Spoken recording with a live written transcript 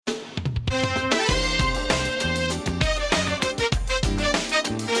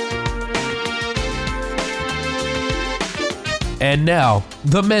And now,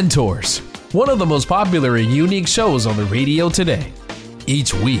 The Mentors, one of the most popular and unique shows on the radio today.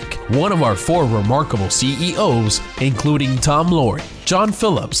 Each week, one of our 4 remarkable CEOs, including Tom Loarie, John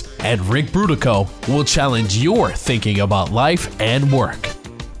Phillips, and Rick Brudico, will challenge your thinking about life and work.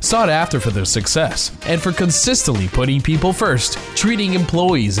 Sought after for their success and for consistently putting people first, treating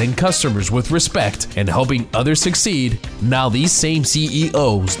employees and customers with respect, and helping others succeed, now these same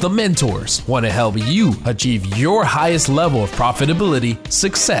CEOs, the mentors, want to help you achieve your highest level of profitability,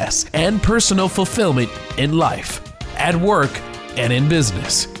 success, and personal fulfillment in life, at work, and in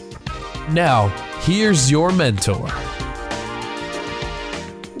business. Now, here's your mentor.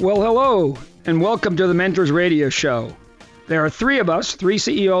 Well, hello, and welcome to the Mentors Radio Show. There are 3 of us, 3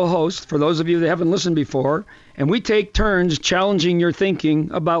 CEO hosts, for those of you that haven't listened before, and we take turns challenging your thinking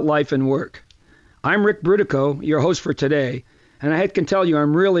about life and work. I'm Rick Brudico, your host for today, and I can tell you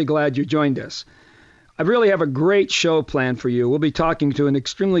I'm really glad you joined us. I really have a great show planned for you. We'll be talking to an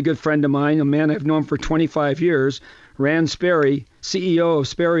extremely good friend of mine, a man I've known for 25 years, Rand Sperry, CEO of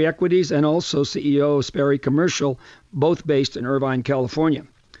Sperry Equities and also CEO of Sperry Commercial, both based in Irvine, California.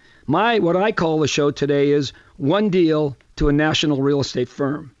 What I call the show today is One Deal to a National Real Estate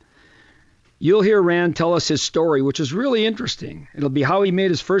Firm. You'll hear Rand tell us his story, which is really interesting. It'll be how he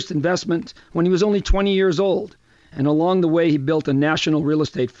made his first investment when he was only 20 years old, and along the way he built a national real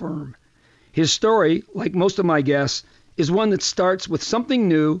estate firm. His story, like most of my guests, is one that starts with something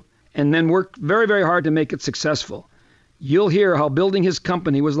new and then worked very, very hard to make it successful. You'll hear how building his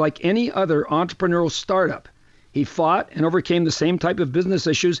company was like any other entrepreneurial startup. He fought and overcame the same type of business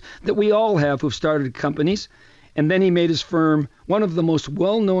issues that we all have who've started companies, and then he made his firm one of the most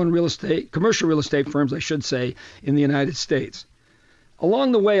well-known commercial real estate firms, I should say, in the United States.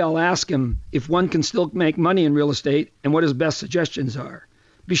 Along the way, I'll ask him if one can still make money in real estate and what his best suggestions are.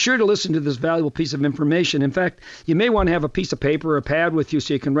 Be sure to listen to this valuable piece of information. In fact, you may want to have a piece of paper or a pad with you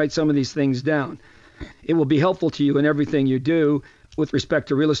so you can write some of these things down. It will be helpful to you in everything you do with respect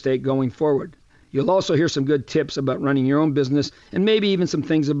to real estate going forward. You'll also hear some good tips about running your own business and maybe even some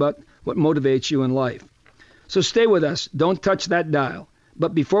things about what motivates you in life. So stay with us. Don't touch that dial.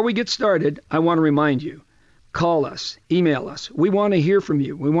 But before we get started, I want to remind you, call us, email us. We want to hear from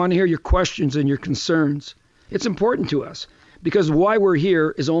you. We want to hear your questions and your concerns. It's important to us because why we're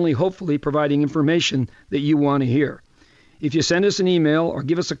here is only hopefully providing information that you want to hear. If you send us an email or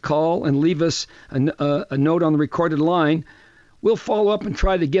give us a call and leave us a note on the recorded line, we'll follow up and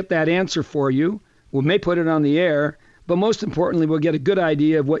try to get that answer for you. We may put it on the air, but most importantly, we'll get a good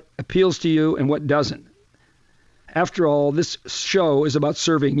idea of what appeals to you and what doesn't. After all, this show is about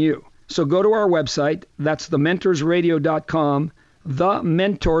serving you. So go to our website. That's thementorsradio.com,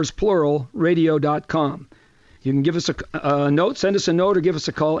 thementors, plural, radio.com. You can give us a note, send us a note, or give us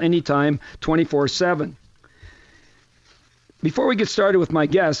a call anytime, 24/7. Before we get started with my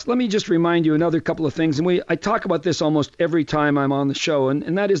guests, let me just remind you another couple of things. And I talk about this almost every time I'm on the show,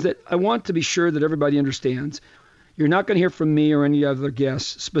 and that is that I want to be sure that everybody understands. You're not going to hear from me or any other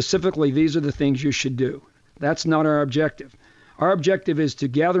guests. Specifically, these are the things you should do. That's not our objective. Our objective is to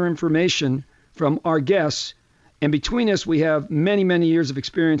gather information from our guests, and between us, we have many, many years of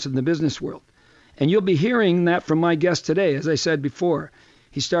experience in the business world. And you'll be hearing that from my guest today. As I said before,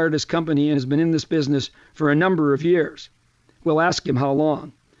 he started his company and has been in this business for a number of years. We'll ask him how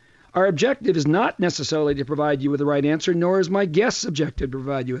long. Our objective is not necessarily to provide you with the right answer, nor is my guest's objective to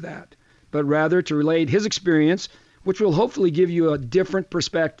provide you with that, but rather to relate his experience, which will hopefully give you a different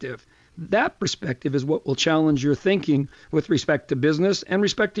perspective. That perspective is what will challenge your thinking with respect to business and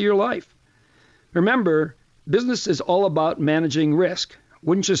respect to your life. Remember, business is all about managing risk.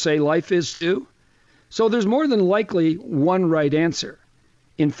 Wouldn't you say life is too? So there's more than likely one right answer.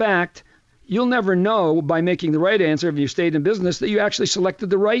 In fact, you'll never know by making the right answer if you stayed in business that you actually selected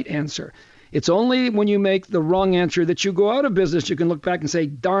the right answer. It's only when you make the wrong answer that you go out of business you can look back and say,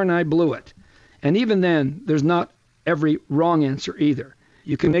 darn, I blew it. And even then, there's not every wrong answer either.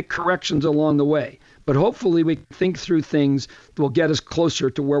 You can make corrections along the way. But hopefully we think through things that will get us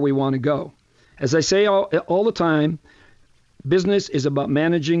closer to where we want to go. As I say all the time, business is about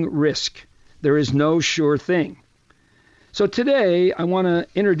managing risk. There is no sure thing. So today, I want to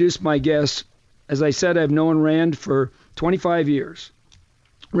introduce my guest. As I said, I've known Rand for 25 years.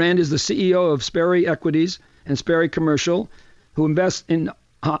 Rand is the CEO of Sperry Equities and Sperry Commercial, who invests in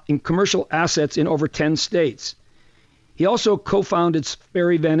commercial assets in over 10 states. He also co-founded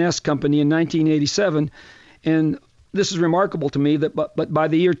Sperry Van Ness Company in 1987, and this is remarkable to me that but by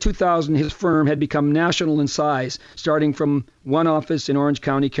the year 2000, his firm had become national in size, starting from one office in Orange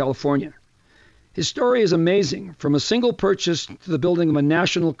County, California. His story is amazing, from a single purchase to the building of a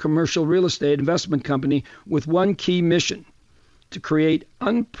national commercial real estate investment company with one key mission, to create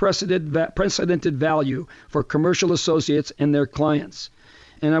unprecedented value for commercial associates and their clients.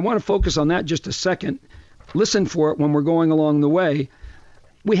 And I want to focus on that just a second. Listen for it when we're going along the way.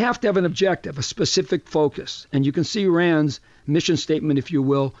 We have to have an objective, a specific focus. And you can see Rand's mission statement, if you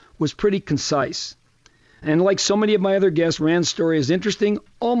will, was pretty concise. And like so many of my other guests, Rand's story is interesting,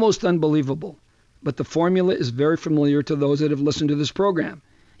 almost unbelievable. But the formula is very familiar to those that have listened to this program.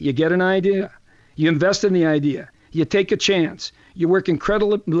 You get an idea. You invest in the idea. You take a chance. You work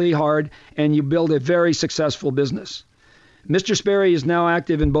incredibly hard, and you build a very successful business. Mr. Sperry is now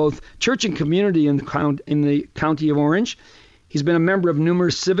active in both church and community in the county of Orange. He's been a member of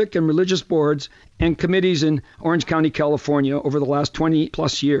numerous civic and religious boards and committees in Orange County, California over the last 20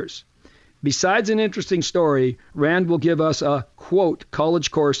 plus years. Besides an interesting story, Rand will give us a, quote,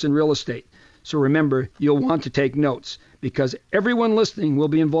 college course in real estate. So remember, you'll want to take notes because everyone listening will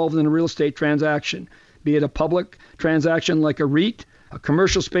be involved in a real estate transaction, be it a public transaction like a REIT, a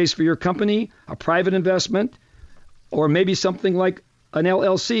commercial space for your company, a private investment, or maybe something like an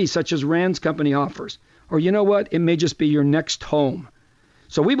LLC such as Rand's company offers. Or you know what? It may just be your next home.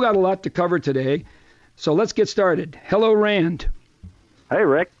 So we've got a lot to cover today. So let's get started. Hello, Rand. Hey,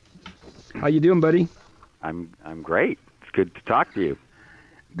 Rick. How you doing, buddy? I'm great. It's good to talk to you.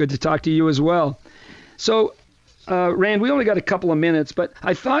 Good to talk to you as well. So, Rand, we only got a couple of minutes, but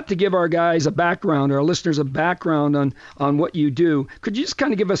I thought to give our guys a background, our listeners a background on what you do. Could you just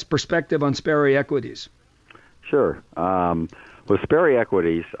kind of give us perspective on Sperry Equities? Sure. With Sperry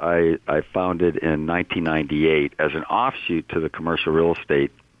Equities, I founded in 1998 as an offshoot to the commercial real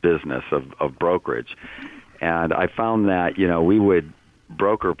estate business of brokerage. And I found that, we would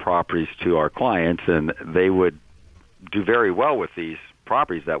broker properties to our clients, and they would do very well with these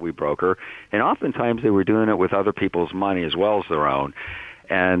properties that we broker. And oftentimes they were doing it with other people's money as well as their own.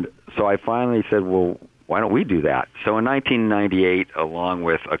 And so I finally said, well, why don't we do that? So in 1998, along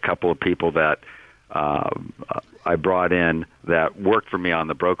with a couple of people that I brought in that worked for me on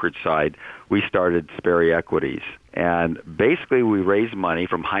the brokerage side, we started Sperry Equities. And basically we raised money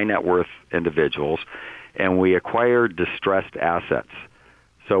from high net worth individuals, and we acquired distressed assets.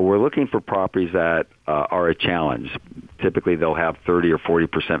 So we're looking for properties that are a challenge. Typically they'll have 30 or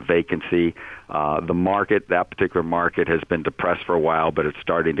 40% vacancy. The market, that particular market, has been depressed for a while, but it's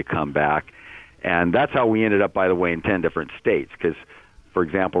starting to come back. And that's how we ended up, by the way, in 10 different states, because for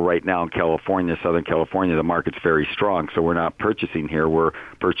example, right now in California, Southern California, the market's very strong, so we're not purchasing here. We're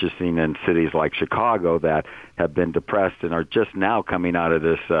purchasing in cities like Chicago that have been depressed and are just now coming out of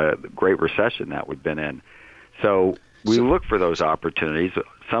this great recession that we've been in. So we look for those opportunities.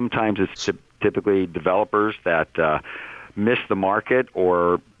 Sometimes it's typically developers that miss the market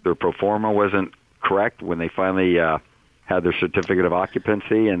or their pro forma wasn't correct when they finally had their certificate of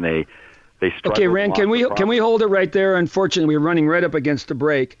occupancy and they Okay, Rand, can we hold it right there? Unfortunately, we're running right up against the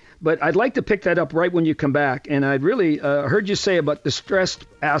break, but I'd like to pick that up right when you come back. And I really heard you say about distressed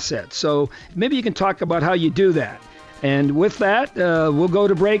assets. So maybe you can talk about how you do that. And with that, we'll go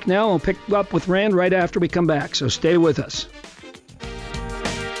to break now. I'll pick up with Rand right after we come back. So stay with us.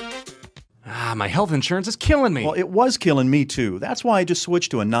 My health insurance is killing me. Well, it was killing me, too. That's why I just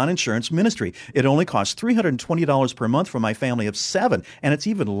switched to a non-insurance ministry. It only costs $320 per month for my family of 7, and it's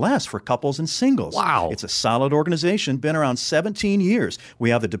even less for couples and singles. Wow. It's a solid organization, been around 17 years. We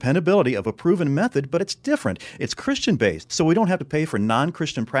have the dependability of a proven method, but it's different. It's Christian-based, so we don't have to pay for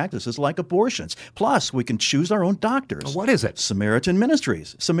non-Christian practices like abortions. Plus, we can choose our own doctors. What is it? Samaritan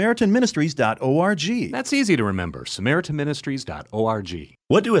Ministries. SamaritanMinistries.org. That's easy to remember. SamaritanMinistries.org.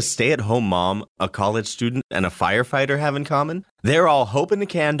 What do a stay-at-home mom, a college student, and a firefighter have in common? They're all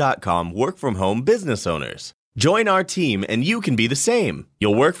HopeInACan.com work-from-home business owners. Join our team and you can be the same.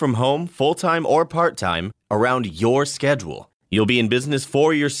 You'll work from home, full-time or part-time, around your schedule. You'll be in business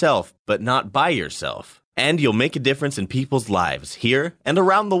for yourself, but not by yourself. And you'll make a difference in people's lives here and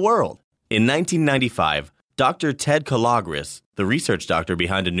around the world. In 1995, Dr. Ted Kalogris, the research doctor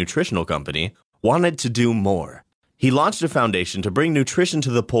behind a nutritional company, wanted to do more. He launched a foundation to bring nutrition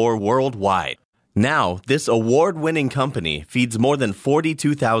to the poor worldwide. Now, this award-winning company feeds more than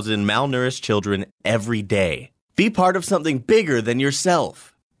 42,000 malnourished children every day. Be part of something bigger than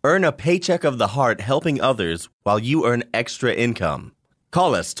yourself. Earn a paycheck of the heart helping others while you earn extra income.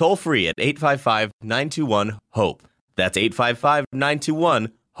 Call us toll-free at 855-921-HOPE. That's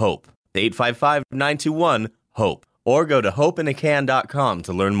 855-921-HOPE. 855-921-HOPE. Or go to HopeInACan.com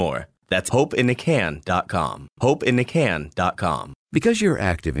to learn more. That's HopeInACan.com. HopeInACan.com. Because you're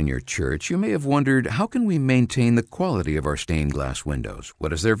active in your church, you may have wondered, how can we maintain the quality of our stained glass windows?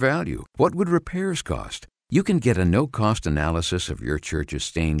 What is their value? What would repairs cost? You can get a no-cost analysis of your church's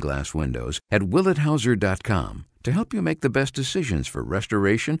stained glass windows at WillettHauser.com. to help you make the best decisions for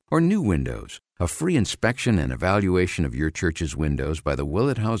restoration or new windows. A free inspection and evaluation of your church's windows by the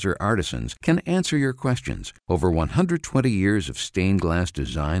Willett Hauser Artisans can answer your questions. Over 120 years of stained glass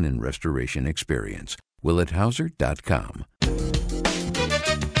design and restoration experience. WillettHauser.com.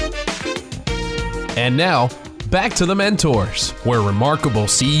 And now, back to the Mentors, where remarkable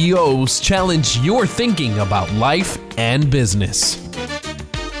CEOs challenge your thinking about life and business.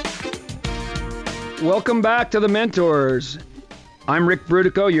 Welcome back to the Mentors. I'm Rick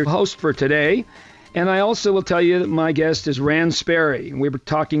Brutico, your host for today. And I also will tell you that my guest is Rand Sperry. We were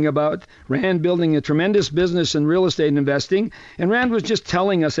talking about Rand building a tremendous business in real estate investing. And Rand was just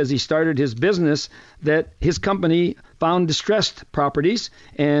telling us as he started his business that his company found distressed properties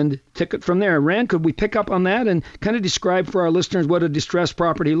and took it from there. Rand, could we pick up on that and kind of describe for our listeners what a distressed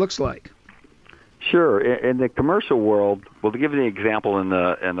property looks like? Sure. In the commercial world, well, to give you an example, in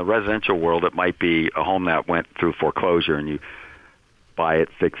the residential world, it might be a home that went through foreclosure and you buy it,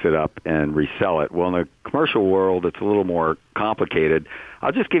 fix it up, and resell it. Well, in the commercial world, it's a little more complicated.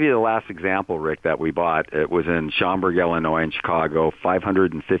 I'll just give you the last example, Rick, that we bought. It was in Schaumburg, Illinois, in Chicago,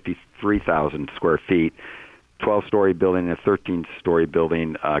 553,000 square feet, 12-story building, a 13-story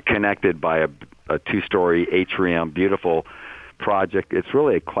building, connected by a 2-story atrium, beautiful project. It's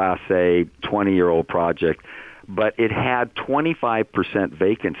really a Class A 20-year-old project, but it had 25%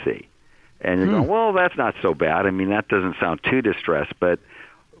 vacancy. And you're going, well, that's not so bad. I mean, that doesn't sound too distressed. But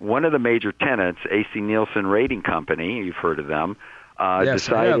one of the major tenants, AC Nielsen Rating Company, you've heard of them,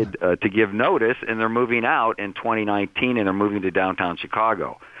 decided to give notice, and they're moving out in 2019, and they're moving to downtown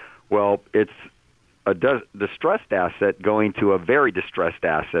Chicago. Well, it's a distressed asset going to a very distressed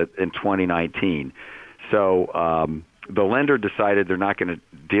asset in 2019. So the lender decided they're not going to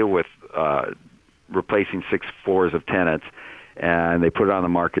deal with replacing 6 floors of tenants, and they put it on the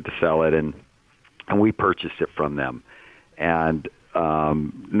market to sell it, and we purchased it from them. And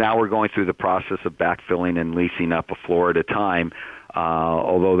now we're going through the process of backfilling and leasing up a floor at a time,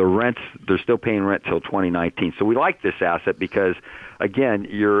 although they're still paying rent till 2019. So we like this asset because, again,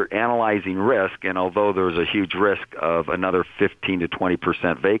 you're analyzing risk, and although there's a huge risk of another 15 to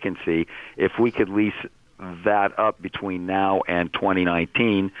 20% vacancy, if we could lease that up between now and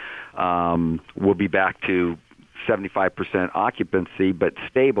 2019, we'll be back to 75% occupancy, but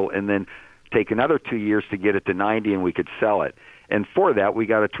stable, and then take another 2 years to get it to 90, and we could sell it. And for that, we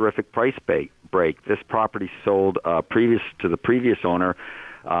got a terrific price break. This property sold previous to the previous owner.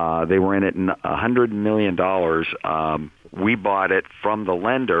 They were in it $100 million. We bought it from the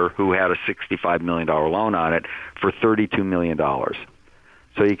lender, who had a $65 million loan on it, for $32 million.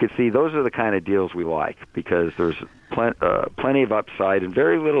 So you can see those are the kind of deals we like, because there's plenty of upside and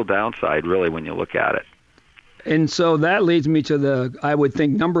very little downside, really, when you look at it. And so that leads me to I would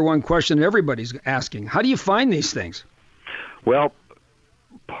think, number one question everybody's asking. How do you find these things? Well,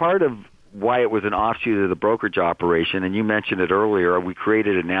 part of why it was an offshoot of the brokerage operation, and you mentioned it earlier, we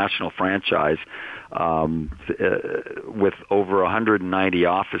created a national franchise with over 190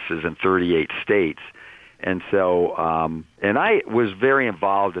 offices in 38 states. And so, and I was very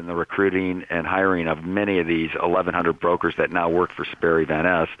involved in the recruiting and hiring of many of these 1,100 brokers that now work for Sperry Van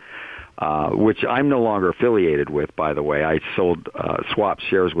Ness, which I'm no longer affiliated with, by the way. I swapped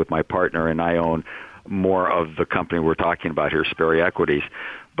shares with my partner, and I own more of the company we're talking about here, Sperry Equities.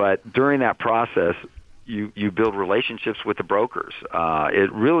 But during that process, you build relationships with the brokers.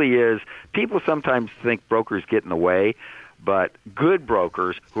 It really is. People sometimes think brokers get in the way, but good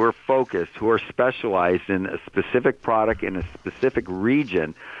brokers who are focused, who are specialized in a specific product in a specific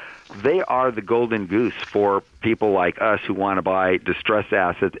region, they are the golden goose for people like us who want to buy distressed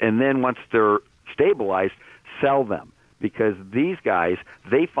assets, and then once they're stabilized, sell them. Because these guys,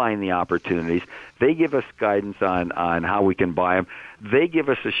 they find the opportunities. They give us guidance on how we can buy them. They give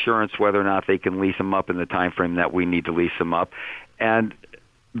us assurance whether or not they can lease them up in the time frame that we need to lease them up. And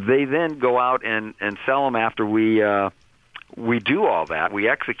they then go out and sell them after we do all that. We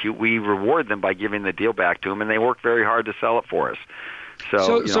execute. We reward them by giving the deal back to them, and they work very hard to sell it for us.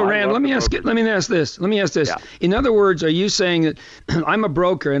 So Rand, let me ask this. Yeah. In other words, are you saying that I'm a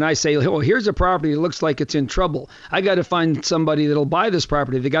broker and I say, well, here's a property that looks like it's in trouble. I got to find somebody that'll buy this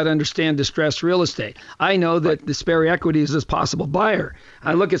property. They got to understand distressed real estate. I know that the Sperry Equities is a possible buyer.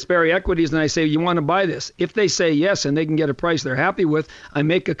 I look at Sperry Equities and I say, you want to buy this? If they say yes and they can get a price they're happy with, I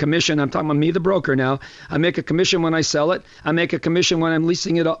make a commission. I'm talking about me, the broker now. I make a commission when I sell it. I make a commission when I'm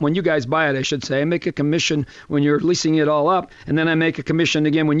leasing it up. When you guys buy it, I should say. I make a commission when you're leasing it all up, and then I make a commission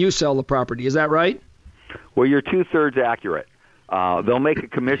again when you sell the property. Is that right? Well, you're 2/3 accurate. They'll make a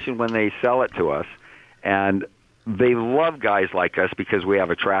commission when they sell it to us, and they love guys like us because we have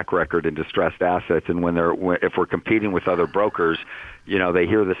a track record in distressed assets, and if we're competing with other brokers, they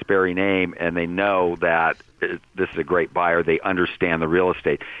hear the Sperry name and they know that this is a great buyer. They understand the real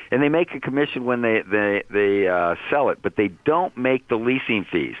estate, and they make a commission when they sell it, but they don't make the leasing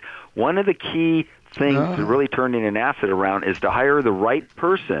fees. One of the key things to really turning an asset around is to hire the right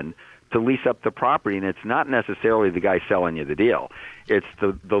person to lease up the property, and it's not necessarily the guy selling you the deal. It's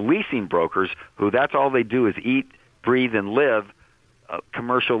the leasing brokers who that's all they do is eat, breathe, and live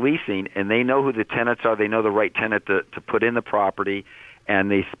commercial leasing, and they know who the tenants are. They know the right tenant to put in the property, and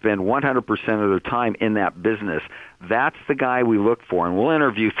they spend 100% of their time in that business. That's the guy we look for, and we'll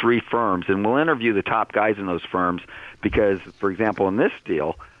interview 3 firms, and we'll interview the top guys in those firms because, for example, in this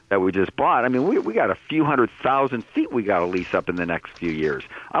deal that we just bought, I mean, we got a few 100,000 feet we got to lease up in the next few years.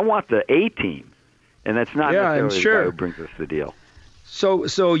 I want the A team, and that's not necessarily the guy who brings us the deal.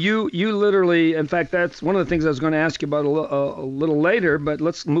 So you literally, in fact, that's one of the things I was going to ask you about a little later, but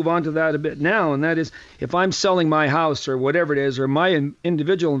let's move on to that a bit now, and that is if I'm selling my house or whatever it is, or my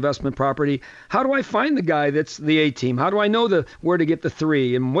individual investment property, how do I find the guy that's the A team? How do I know where to get the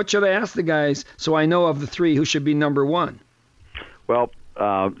 3, and what should I ask the guys so I know of the 3 who should be number 1? Well,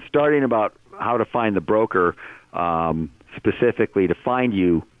 starting about how to find the broker specifically to find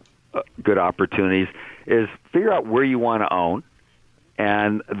you good opportunities is figure out where you want to own,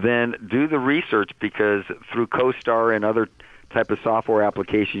 and then do the research, because through CoStar and other type of software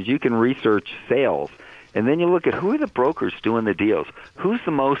applications, you can research sales. And then you look at who are the brokers doing the deals. Who's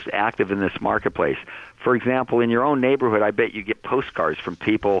the most active in this marketplace? For example, in your own neighborhood, I bet you get postcards from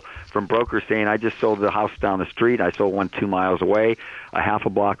people, from brokers saying, I just sold the house down the street. I sold one 2 miles away, a half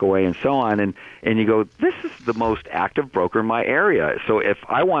a block away, and so on. And you go, this is the most active broker in my area. So if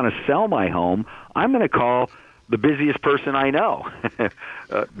I want to sell my home, I'm going to call the busiest person I know.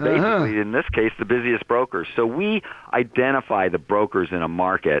 Basically, in this case, the busiest brokers. So we identify the brokers in a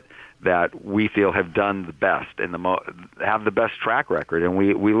market that we feel have done the best and have the best track record, and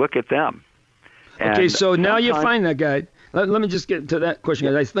we look at them. Okay, so now you find that guy. Let me just get to that question,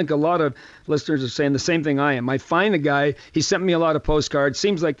 guys. I think a lot of listeners are saying the same thing I am. I find the guy. He sent me a lot of postcards.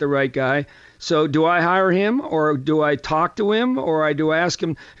 Seems like the right guy. So do I hire him, or do I talk to him, or do I ask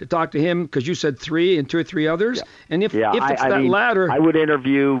him to talk to him? Because you said 3 and 2 or 3 others. Yeah. And if it's latter, I would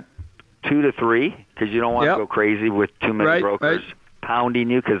interview 2 to 3 because you don't want to go crazy with too many brokers pounding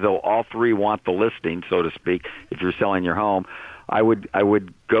you, because they'll all 3 want the listing, so to speak. If you're selling your home, I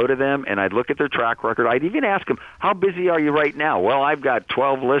would go to them and I'd look at their track record. I'd even ask them, how busy are you right now? Well, I've got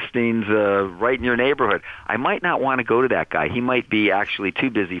 12 listings right in your neighborhood. I might not want to go to that guy. He might be actually too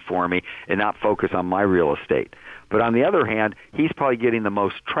busy for me and not focus on my real estate. But on the other hand, he's probably getting the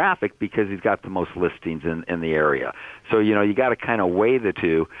most traffic because he's got the most listings in the area. So, you got to kind of weigh the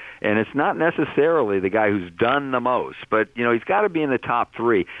two. And it's not necessarily the guy who's done the most, but, he's got to be in the top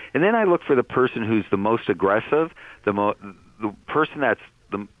 3. And then I look for the person who's the most aggressive, the person that's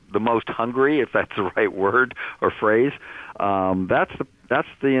the most hungry, if that's the right word or phrase. That's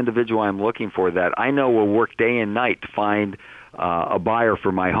the individual I'm looking for that I know will work day and night to find a buyer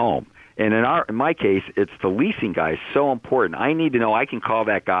for my home. And in my case, it's the leasing guy. It's so important. I need to know I can call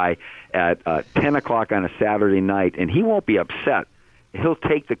that guy at 10 o'clock on a Saturday night, and he won't be upset. He'll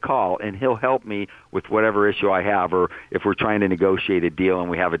take the call, and he'll help me with whatever issue I have, or if we're trying to negotiate a deal and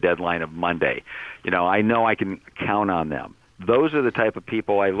we have a deadline of Monday. I know I can count on them. Those are the type of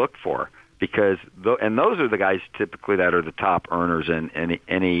people I look for, because and those are the guys typically that are the top earners in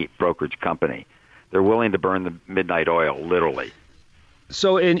any brokerage company. They're willing to burn the midnight oil, literally.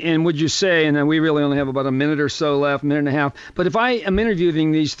 So, and would you say, and we really only have about a minute or so left, minute and a half, but if I am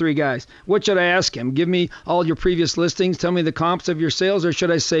interviewing these 3 guys, what should I ask him? Give me all your previous listings, tell me the comps of your sales, or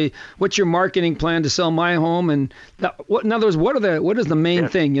should I say, what's your marketing plan to sell my home? And in other words, what is the main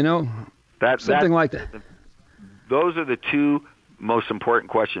thing, Something like that. Those are the 2 most important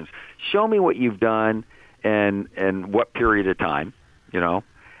questions. Show me what you've done and what period of time,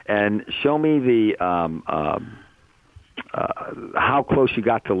 and show me the how close you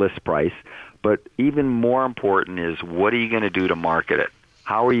got to list price. But even more important is, what are you going to do to market it?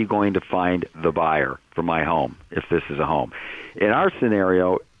 How are you going to find the buyer for my home, if this is a home? In our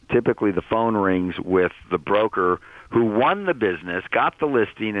scenario, typically the phone rings with the broker who won the business, got the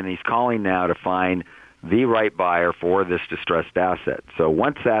listing, and he's calling now to find the right buyer for this distressed asset. So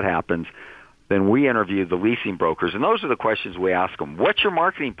once that happens, then we interview the leasing brokers, and those are the questions we ask them. What's your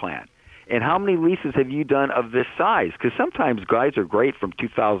marketing plan? And how many leases have you done of this size? Because sometimes guys are great from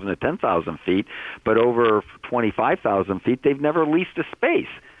 2,000 to 10,000 feet, but over 25,000 feet, they've never leased a space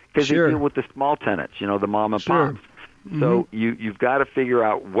because they deal with the small tenants, the mom and pops. Mm-hmm. So you've got to figure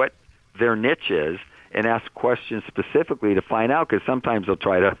out what their niche is and ask questions specifically to find out, because sometimes they'll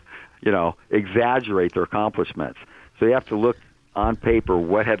try to, exaggerate their accomplishments. So you have to look on paper,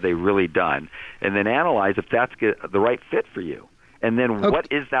 what have they really done, and then analyze if that's the right fit for you. And then what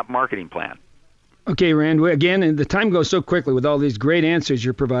is that marketing plan? Okay, Rand, again, the time goes so quickly with all these great answers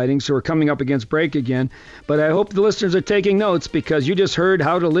you're providing, so we're coming up against break again. But I hope the listeners are taking notes, because you just heard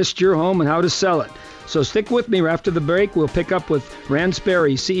how to list your home and how to sell it. So stick with me. After the break, we'll pick up with Rand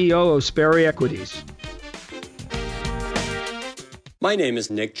Sperry, CEO of Sperry Equities. My name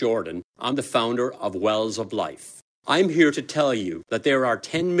is Nick Jordan. I'm the founder of Wells of Life. I'm here to tell you that there are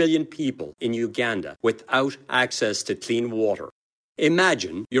 10 million people in Uganda without access to clean water.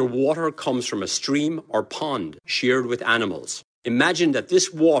 Imagine your water comes from a stream or pond shared with animals. Imagine that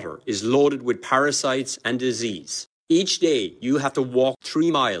this water is loaded with parasites and disease. Each day you have to walk 3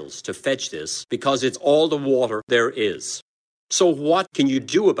 miles to fetch this because it's all the water there is. So what can you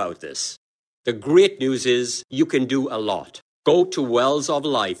do about this? The great news is you can do a lot. Go to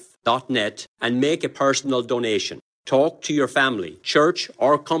wellsoflife.net and make a personal donation. Talk to your family, church,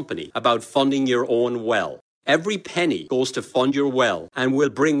 or company about funding your own well. Every penny goes to fund your well and will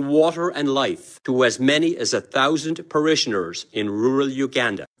bring water and life to as many as 1,000 parishioners in rural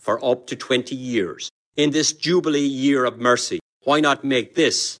Uganda for up to 20 years. In this Jubilee year of mercy, why not make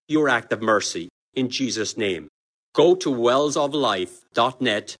this your act of mercy in Jesus' name? Go to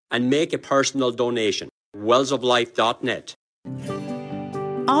wellsoflife.net and make a personal donation. wellsoflife.net.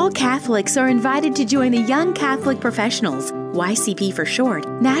 All Catholics are invited to join the Young Catholic Professionals, YCP for short,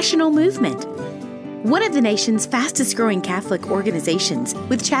 national movement. One of the nation's fastest-growing Catholic organizations,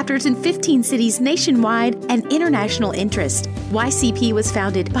 with chapters in 15 cities nationwide and international interest, YCP was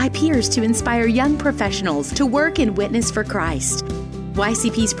founded by peers to inspire young professionals to work and witness for Christ.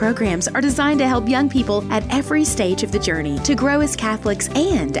 YCP's programs are designed to help young people at every stage of the journey to grow as Catholics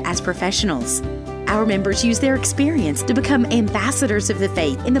and as professionals. Our members use their experience to become ambassadors of the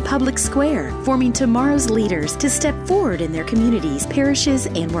faith in the public square, forming tomorrow's leaders to step forward in their communities, parishes,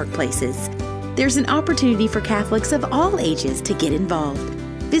 and workplaces. There's an opportunity for Catholics of all ages to get involved.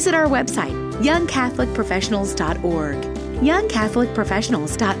 Visit our website, youngcatholicprofessionals.org,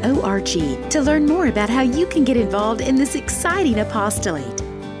 youngcatholicprofessionals.org, to learn more about how you can get involved in this exciting apostolate.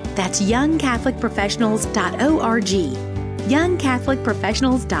 That's youngcatholicprofessionals.org,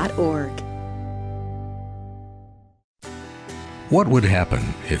 youngcatholicprofessionals.org. What would happen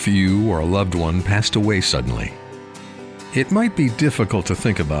if you or a loved one passed away suddenly? It might be difficult to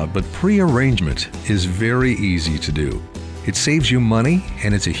think about, but pre-arrangement is very easy to do. It saves you money,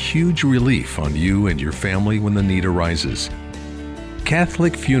 and it's a huge relief on you and your family when the need arises.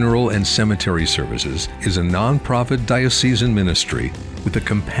 Catholic Funeral and Cemetery Services is a nonprofit diocesan ministry with a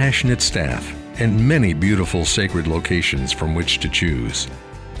compassionate staff and many beautiful sacred locations from which to choose.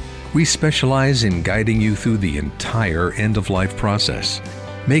 We specialize in guiding you through the entire end-of-life process,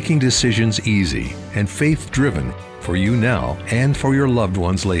 making decisions easy and faith-driven for you now and for your loved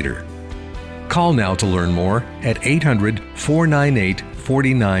ones later. Call now to learn more at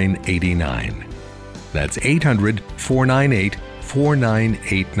 800-498-4989. That's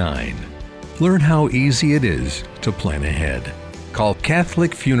 800-498-4989. Learn how easy it is to plan ahead. Call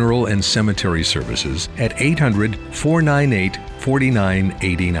Catholic Funeral and Cemetery Services at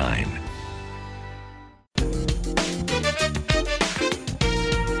 800-498-4989.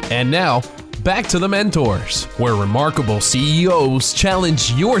 And now, back to the Mentors, where remarkable CEOs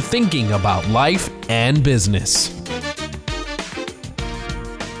challenge your thinking about life and business.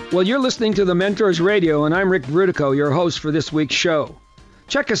 Well, you're listening to The Mentors Radio, and I'm Rick Brutico, your host for this week's show.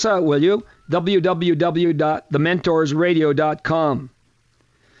 Check us out, will you? www.thementorsradio.com.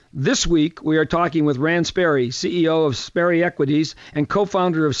 This week, we are talking with Rand Sperry, CEO of Sperry Equities and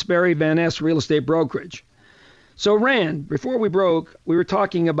co-founder of Sperry Van Ness Real Estate Brokerage. So, Rand, before we broke, we were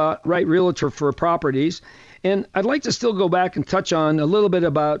talking about right realtor for properties, and I'd like to still go back and touch on a little bit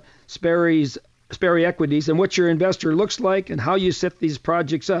about Sperry Equities and what your investor looks like and how you set these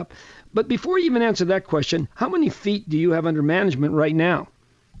projects up. But before you even answer that question, how many feet do you have under management right now?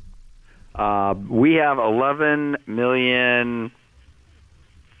 We have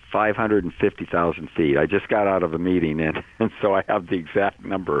 11,550,000 feet. I just got out of a meeting, and so I have the exact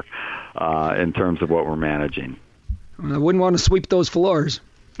number in terms of what we're managing. I wouldn't want to sweep those floors.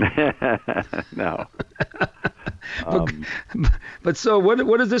 No. But so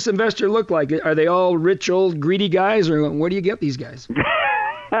what does this investor look like? Are they all rich, old, greedy guys, or where do you get these guys?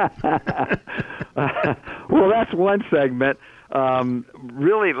 Well, that's one segment.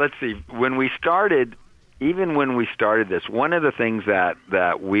 Really, let's see. When we started this, one of the things that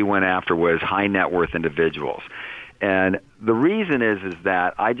we went after was high net worth individuals. And the reason is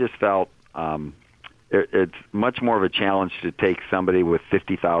that I just felt it's much more of a challenge to take somebody with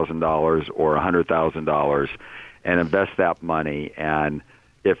 $50,000 or $100,000 and invest that money. And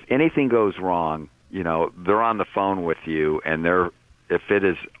if anything goes wrong, they're on the phone with you, and if it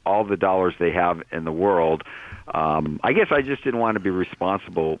is all the dollars they have in the world, I guess I just didn't want to be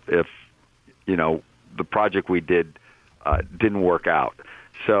responsible if, the project we did didn't work out.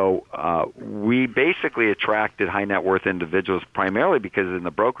 So we basically attracted high net worth individuals primarily because in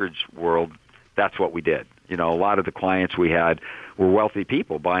the brokerage world, that's what we did. A lot of the clients we had were wealthy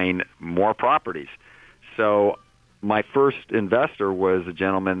people buying more properties. So my first investor was a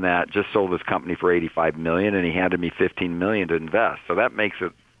gentleman that just sold his company for $85 million, and he handed me $15 million to invest. So that makes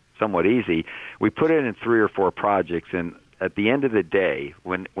it somewhat easy. We put it in 3 or 4 projects, and at the end of the day,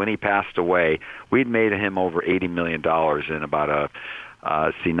 when he passed away, we'd made him over $80 million in about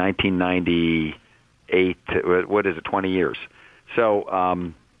 1998. What is it? 20 years.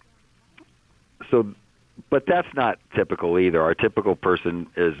 So, but that's not typical either. Our typical person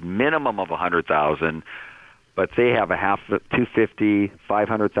is minimum of $100,000. But they have a $250,000,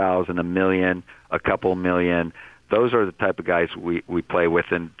 $500,000, $1 million, a couple million. Those are the type of guys we play with,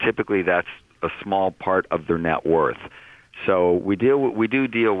 and typically that's a small part of their net worth. So we do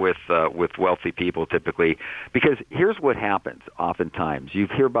deal with wealthy people typically, because here's what happens. Oftentimes, you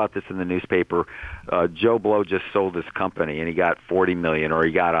hear about this in the newspaper. Joe Blow just sold his company and he got $40 million, or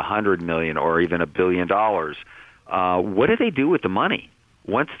he got $100 million, or even $1 billion. What do they do with the money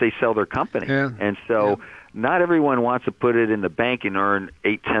once they sell their company? Yeah. And so. Yeah. Not everyone wants to put it in the bank and earn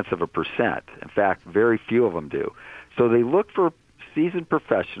 0.8%. In fact, very few of them do. So they look for seasoned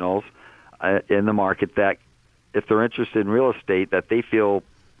professionals in the market that, if they're interested in real estate, that they feel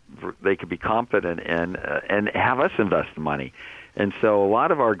they could be confident in and have us invest the money. And so a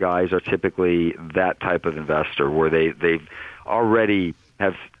lot of our guys are typically that type of investor where they've already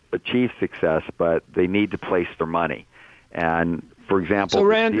have achieved success, but they need to place their money. And for example, so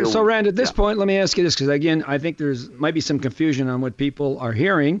Rand, at this point, let me ask you this, because again, I think might be some confusion on what people are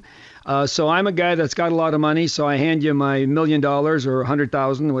hearing. So I'm a guy that's got a lot of money, so I hand you my $1 million or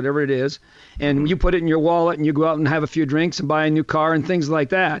 $100,000, whatever it is, and you put it in your wallet and you go out and have a few drinks and buy a new car and things like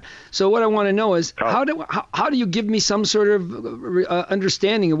that. So what I want to know is how do you give me some sort of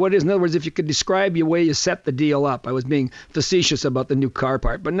understanding of what it is? In other words, if you could describe the way you set the deal up. I was being facetious about the new car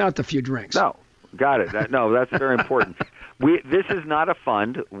part, but not the few drinks. No, got it. No, that's very important. This is not a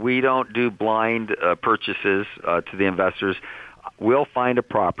fund. We don't do blind purchases to the investors. We'll find a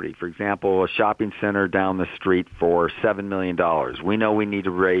property, for example, a shopping center down the street for $7 million. We know we need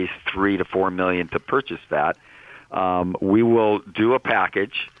to raise $3 to $4 million to purchase that. We will do a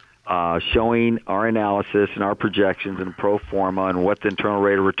package showing our analysis and our projections and pro forma and what the internal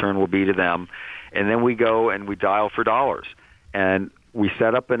rate of return will be to them. And then we go and we dial for dollars. And we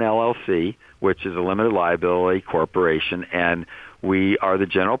set up an LLC, which is a limited liability corporation, and we are the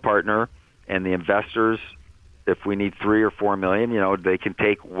general partner, and the investors, if we need $3 or $4 million, they can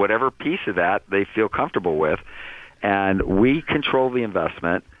take whatever piece of that they feel comfortable with, and we control the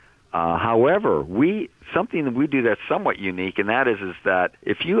investment. However, something that we do that's somewhat unique, and that is that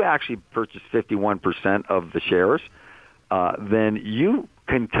if you actually purchase 51% of the shares, then you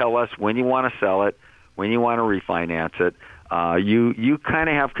can tell us when you want to sell it, when you want to refinance it. You kind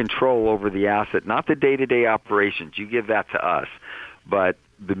of have control over the asset, not the day-to-day operations. You give that to us. But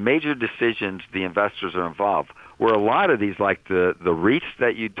the major decisions, the investors are involved. Where a lot of these, like the REITs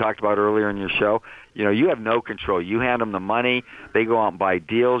that you talked about earlier in your show, you have no control. You hand them the money. They go out and buy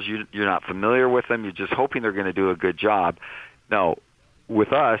deals. You're not familiar with them. You're just hoping they're going to do a good job. No,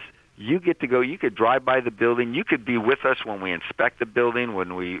 with us, you get to go. You could drive by the building. You could be with us when we inspect the building,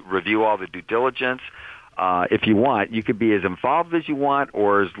 when we review all the due diligence. If you want, you could be as involved as you want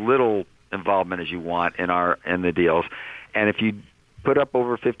or as little involvement as you want in the deals. And if you put up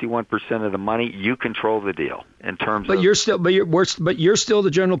over 51% of the money, you control the deal in terms of. You're still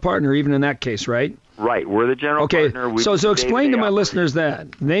the general partner even in that case, right? Right, we're the general partner. Okay, so explain to my listeners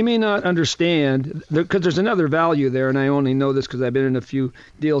that they may not understand, because there's another value there, and I only know this because I've been in a few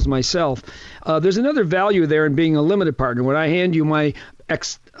deals myself. There's another value there in being a limited partner. When I hand you my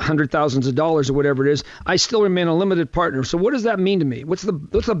X $100,000s of dollars or whatever it is, I still remain a limited partner. So what does that mean to me? What's the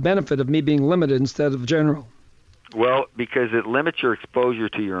benefit of me being limited instead of general? Well, because it limits your exposure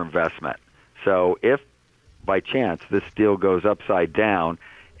to your investment. So if by chance this deal goes upside down,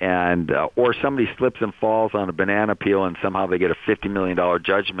 and or somebody slips and falls on a banana peel and somehow they get a $50 million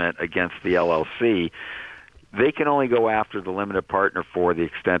judgment against the LLC, they can only go after the limited partner for the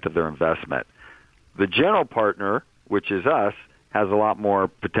extent of their investment. The general partner, which is us, has a lot more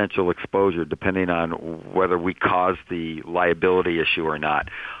potential exposure depending on whether we cause the liability issue or not.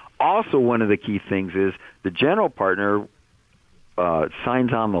 also one of the key things is the general partner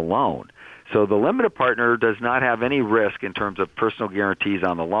signs on the loan. So the limited partner does not have any risk in terms of personal guarantees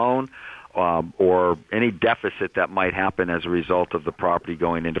on the loan or any deficit that might happen as a result of the property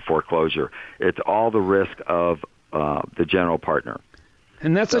going into foreclosure. It's all the risk of the general partner.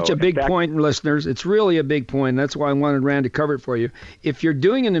 And that's such a big point, listeners. It's really a big point. That's why I wanted Rand to cover it for you. If you're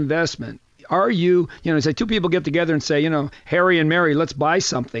doing an investment, are you, say two people get together and say, Harry and Mary, let's buy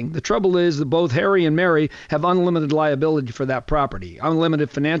something. The trouble is that both Harry and Mary have unlimited liability for that property,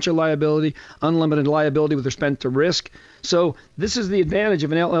 unlimited financial liability, unlimited liability with respect to risk. So this is the advantage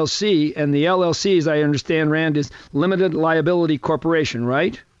of an LLC, and the LLC, as I understand, Rand, is Limited Liability Corporation,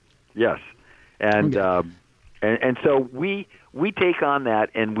 right? Yes. And and so we take on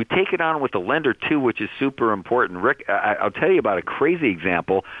that, and we take it on with the lender too, which is super important. Rick, I'll tell you about a crazy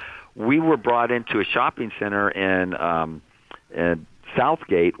example. We were brought into a shopping center in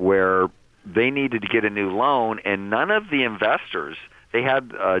Southgate where they needed to get a new loan, and none of the investors, they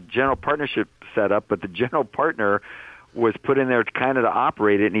had a general partnership set up, but the general partner was put in there to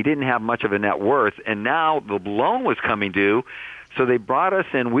operate it, and he didn't have much of a net worth, and now the loan was coming due. So they brought us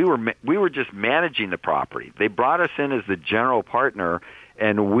in. We were just managing the property. They brought us in as the general partner,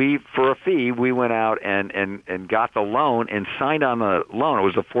 and we, for a fee, we went out and got the loan and signed on the loan. It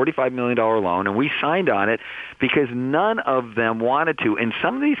was a $45 million loan, and we signed on it because none of them wanted to. And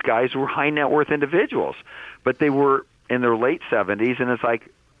some of these guys were high net worth individuals, but they were in their late 70s, and it's like,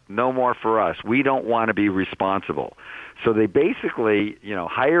 no more for us. We don't want to be responsible. So they basically,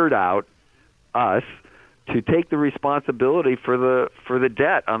 hired out us to take the responsibility for the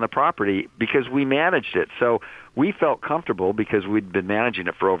debt on the property because we managed it. So we felt comfortable because we'd been managing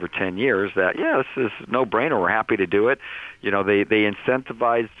it for over 10 years that, this is no-brainer. We're happy to do it. They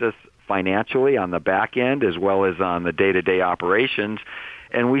incentivized us financially on the back end as well as on the day-to-day operations,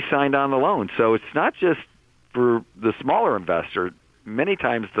 and we signed on the loan. So it's not just for the smaller investor. Many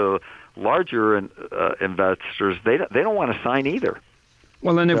times the larger investors, they don't want to sign either.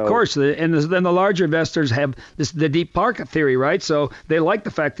 Well, then, of course, then the larger investors have the deep pocket theory, right? So they like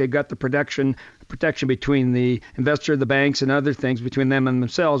the fact they've got the protection between the investor, the banks, and other things between them and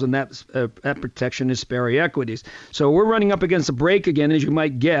themselves, and that protection is Sperry Equities. So we're running up against a break again, as you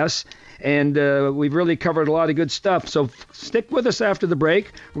might guess, and we've really covered a lot of good stuff. So stick with us after the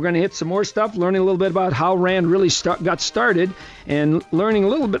break. We're going to hit some more stuff, learning a little bit about how Rand really got started, and learning a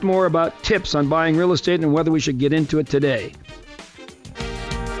little bit more about tips on buying real estate and whether we should get into it today.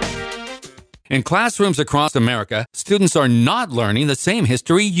 In classrooms across America, students are not learning the same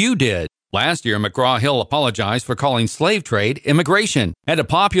history you did. Last year, McGraw-Hill apologized for calling slave trade immigration, and a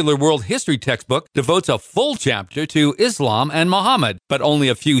popular world history textbook devotes a full chapter to Islam and Muhammad, but only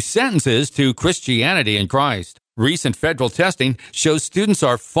a few sentences to Christianity and Christ. Recent federal testing shows students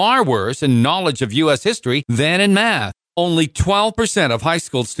are far worse in knowledge of U.S. history than in math. Only 12% of high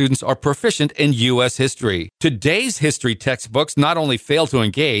school students are proficient in U.S. history. Today's history textbooks not only fail to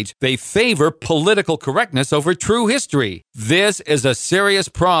engage, they favor political correctness over true history. This is a serious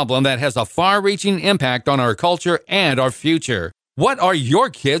problem that has a far-reaching impact on our culture and our future. What are your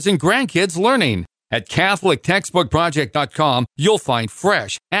kids and grandkids learning? At CatholicTextbookProject.com, you'll find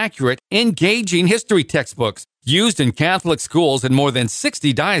fresh, accurate, engaging history textbooks. Used in Catholic schools in more than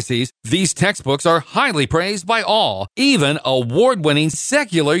 60 dioceses, these textbooks are highly praised by all, even award-winning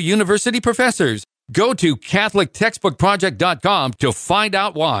secular university professors. Go to CatholicTextbookProject.com to find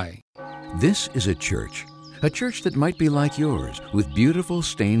out why. This is a church that might be like yours, with beautiful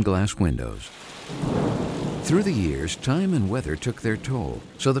stained glass windows. Through the years, time and weather took their toll,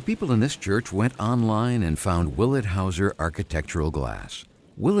 so the people in this church went online and found Willett Hauser Architectural Glass.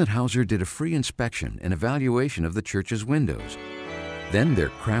 Willett Hauser did a free inspection and evaluation of the church's windows. Then their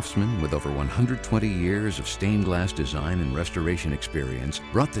craftsmen with over 120 years of stained glass design and restoration experience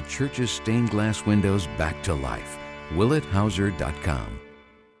brought the church's stained glass windows back to life. WillettHauser.com.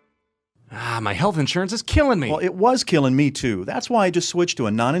 My health insurance is killing me. Well, it was killing me, too. That's why I just switched to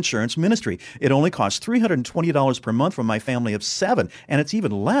a non-insurance ministry. It only costs $320 per month for my family of 7, and it's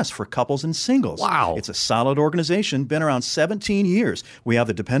even less for couples and singles. Wow. It's a solid organization, been around 17 years. We have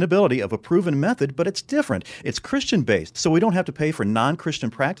the dependability of a proven method, but it's different. It's Christian-based, so we don't have to pay for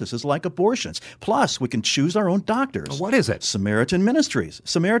non-Christian practices like abortions. Plus, we can choose our own doctors. What is it? Samaritan Ministries.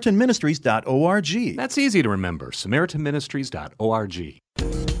 SamaritanMinistries.org. That's easy to remember. SamaritanMinistries.org.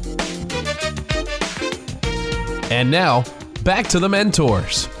 And now, back to The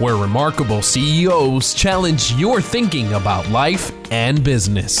Mentors, where remarkable CEOs challenge your thinking about life and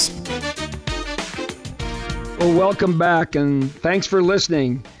business. Well, welcome back, and thanks for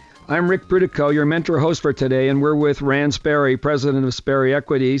listening. I'm Rick Brutico, your mentor host for today, and we're with Rand Sperry, president of Sperry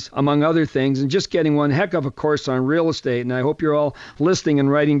Equities, among other things, and just getting one heck of a course on real estate. And I hope you're all listening and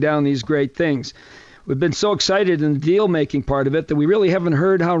writing down these great things. We've been so excited in the deal-making part of it that we really haven't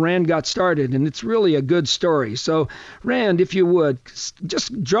heard how Rand got started, and it's really a good story. So, Rand, if you would,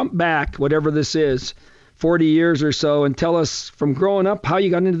 just jump back, whatever this is, 40 years or so, and tell us from growing up how you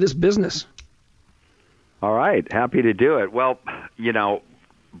got into this business. All right, happy to do it. Well, you know,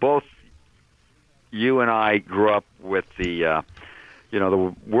 both you and I grew up with the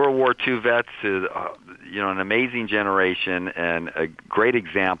World War II vets, an amazing generation and a great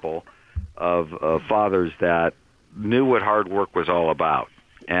example of fathers that knew what hard work was all about.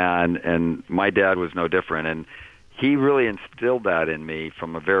 And my dad was no different. And he really instilled that in me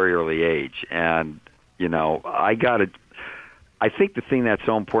from a very early age. And, you know, I think the thing that's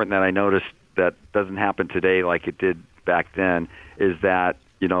so important that I noticed that doesn't happen today like it did back then is that,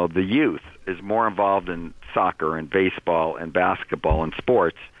 you know, the youth is more involved in soccer and baseball and basketball and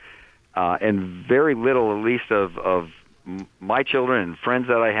sports, and very little, at least of my children and friends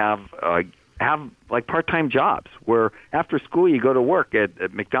that I have like part-time jobs where after school you go to work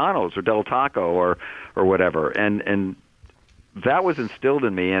at McDonald's or Del Taco or whatever, and that was instilled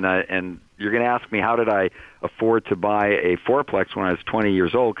in me. And you're going to ask me, how did I afford to buy a fourplex when I was 20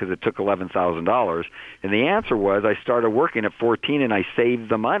 years old? Because it took $11,000. And the answer was I started working at 14 and I saved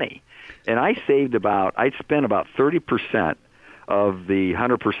the money. And I spent about 30% of the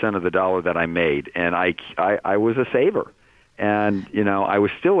 100% of the dollar that I made. And I was a saver. And, you know, I was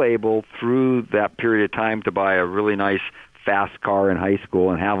still able through that period of time to buy a really nice fast car in high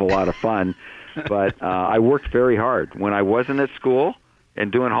school and have a lot of fun. But I worked very hard. When I wasn't at school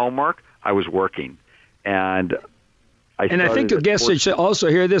and doing homework, I was working. And I think the guests should also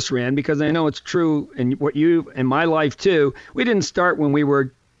hear this, Rand, because I know it's true in what you and my life too. We didn't start when we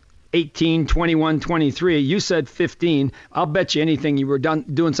were 18, 21, 23. You said 15. I'll bet you anything you were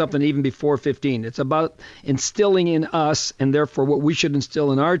doing something even before 15. It's about instilling in us, and therefore what we should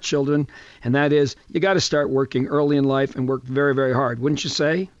instill in our children, and that is you got to start working early in life and work very, very hard. Wouldn't you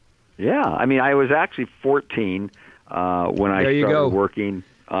say? Yeah. I mean, I was actually 14 when I started working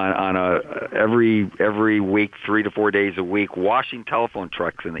on every week, 3 to 4 days a week, washing telephone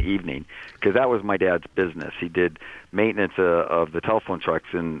trucks in the evening, because that was my dad's business. He did maintenance of the telephone trucks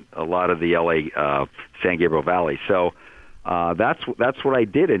in a lot of the L.A. San Gabriel Valley. So that's what I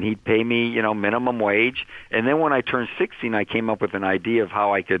did, and he'd pay me, you know, minimum wage. And then when I turned 16, I came up with an idea of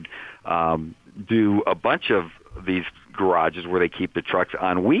how I could do a bunch of these garages where they keep the trucks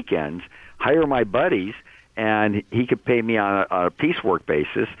on weekends, hire my buddies, and he could pay me on a piecework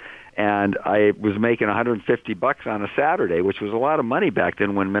basis. And I was making $150 on a Saturday, which was a lot of money back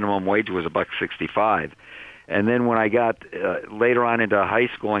then when minimum wage was $1.65. And then when I got later on into high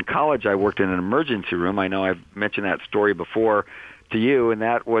school and college, I worked in an emergency room. I know I've mentioned that story before to you, and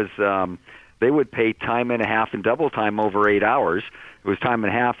that was they would pay time and a half and double time over 8 hours. It was time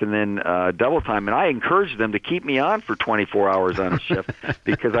and a half and then double time. And I encouraged them to keep me on for 24 hours on a shift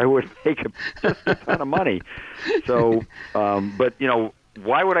because I would make just a ton of money. So, but, you know,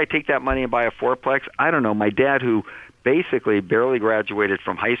 why would I take that money and buy a fourplex? I don't know. My dad, who basically barely graduated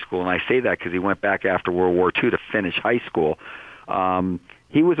from high school, and I say that because he went back after World War II to finish high school,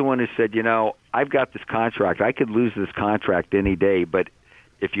 he was the one who said, you know, I've got this contract. I could lose this contract any day, but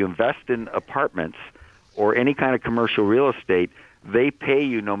if you invest in apartments or any kind of commercial real estate, they pay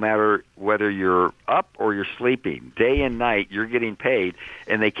you no matter whether you're up or you're sleeping. Day and night, you're getting paid,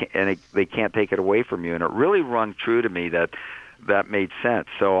 and they can't take it away from you. And it really rung true to me that made sense.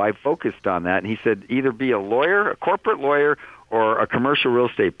 So I focused on that. And he said, either be a lawyer, a corporate lawyer, or a commercial real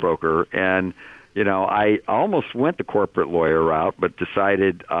estate broker. And, you know, I almost went the corporate lawyer route, but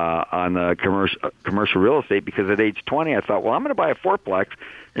decided on the commercial real estate because at age 20, I thought, well, I'm going to buy a fourplex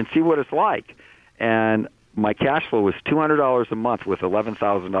and see what it's like. And my cash flow was $200 a month with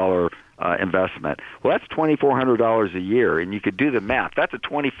 $11,000 investment. Well, that's $2,400 a year, and you could do the math. That's a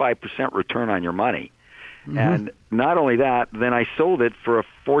 25% return on your money. Mm-hmm. And not only that, then I sold it for a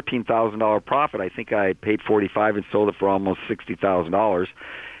 $14,000 profit. I think I paid $45,000 and sold it for almost $60,000.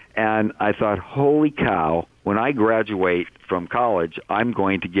 And I thought, holy cow, when I graduate from college, I'm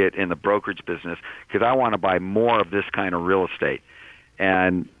going to get in the brokerage business because I want to buy more of this kind of real estate.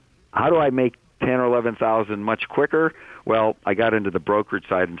 And how do I make $10,000 or $11,000 much quicker? Well, I got into the brokerage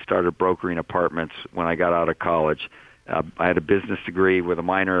side and started brokering apartments when I got out of college. I had a business degree with a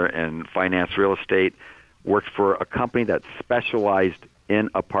minor in finance real estate, worked for a company that specialized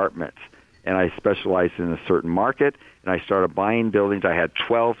in apartments, and I specialized in a certain market, and I started buying buildings. I had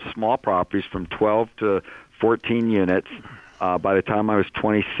 12 small properties from 12 to 14 units by the time I was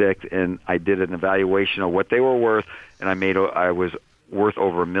 26, and I did an evaluation of what they were worth, and I was worth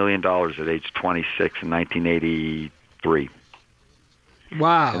over $1 million at age 26 in 1983.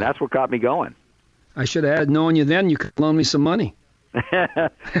 Wow. And that's what got me going. I should have known you then. You could loan me some money.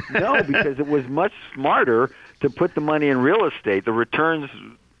 No, because it was much smarter to put the money in real estate. The returns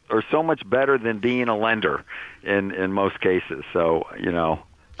are so much better than being a lender in most cases. So,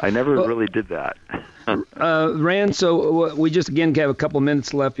 I never really did that. Rand, so we just again have a couple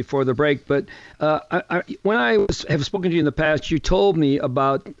minutes left before the break, but when I have spoken to you in the past, you told me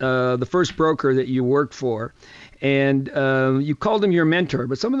about the first broker that you worked for, and you called him your mentor.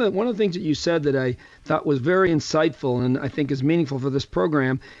 But one of the things that you said that I thought was very insightful and I think is meaningful for this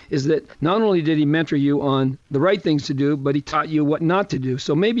program is that not only did he mentor you on the right things to do, but he taught you what not to do.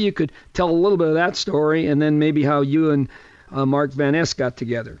 So maybe you could tell a little bit of that story, and then maybe how you and Mark Van Ness got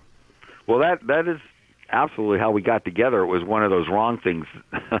together. Well, that is absolutely how we got together. It was one of those wrong things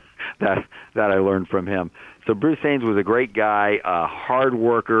that I learned from him. So Bruce Haynes was a great guy, a hard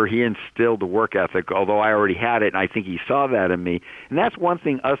worker. He instilled the work ethic, although I already had it, and I think he saw that in me. And that's one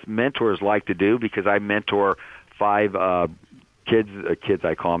thing us mentors like to do, because I mentor 5 kids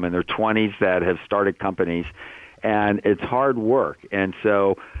I call them, in their 20s that have started companies, and it's hard work. And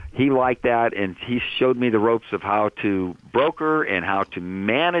so he liked that, and he showed me the ropes of how to broker and how to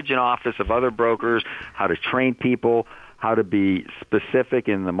manage an office of other brokers, how to train people, how to be specific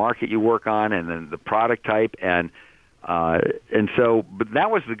in the market you work on, and then the product type. And so, but that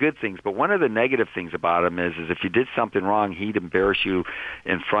was the good things. But one of the negative things about him is if you did something wrong, he'd embarrass you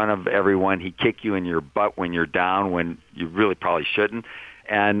in front of everyone. He'd kick you in your butt when you're down when you really probably shouldn't.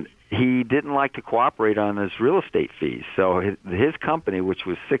 And he didn't like to cooperate on his real estate fees. So his company, which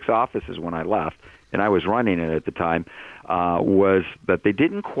was 6 offices when I left, and I was running it at the time, was that they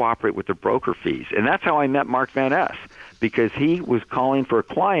didn't cooperate with the broker fees. And that's how I met Mark Van Ness, because he was calling for a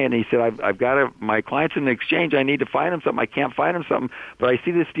client. And he said, I've got my client's in the exchange. I need to find him something. I can't find him something, but I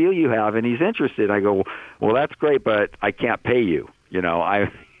see this deal you have, and he's interested. I go, well, that's great, but I can't pay you.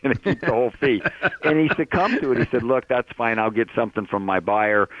 And keep the whole fee. And he succumbed to it. He said, look, that's fine. I'll get something from my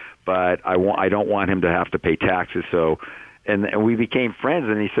buyer, but I don't want him to have to pay taxes. So, and we became friends,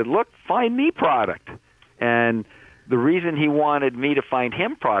 and he said, look, find me product. And the reason he wanted me to find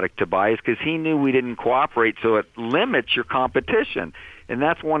him product to buy is because he knew we didn't cooperate, so it limits your competition. And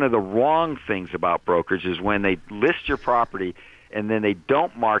that's one of the wrong things about brokerage is when they list your property and then they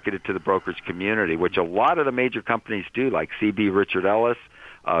don't market it to the brokerage community, which a lot of the major companies do, like CB Richard Ellis,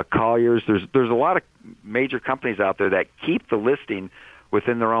 Colliers. There's a lot of major companies out there that keep the listing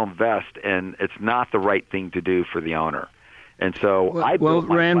within their own vest, and it's not the right thing to do for the owner. And so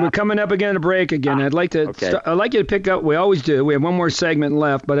Rand, we're coming up again a break again. I'd like you to pick up. We always do. We have one more segment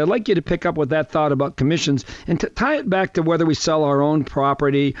left, but I'd like you to pick up with that thought about commissions and to tie it back to whether we sell our own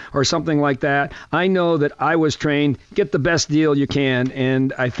property or something like that. I know that I was trained, get the best deal you can,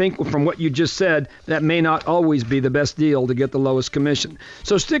 and I think from what you just said, that may not always be the best deal to get the lowest commission.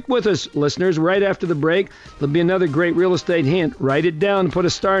 So stick with us, listeners. Right after the break, there'll be another great real estate hint. Write it down and put a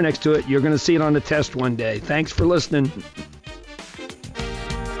star next to it. You're going to see it on the test one day. Thanks for listening.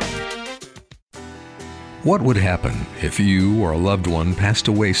 What would happen if you or a loved one passed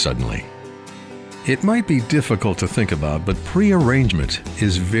away suddenly? It might be difficult to think about, but pre-arrangement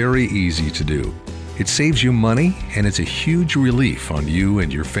is very easy to do. It saves you money, and it's a huge relief on you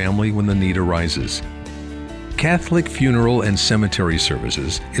and your family when the need arises. Catholic Funeral and Cemetery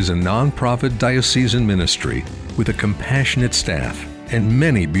Services is a nonprofit diocesan ministry with a compassionate staff and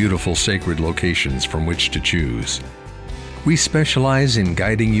many beautiful sacred locations from which to choose. We specialize in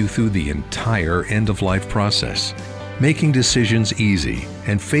guiding you through the entire end-of-life process, making decisions easy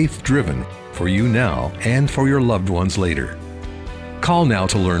and faith-driven for you now and for your loved ones later. Call now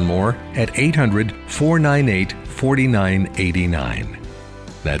to learn more at 800-498-4989.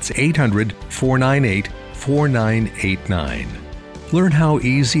 That's 800-498-4989. Learn how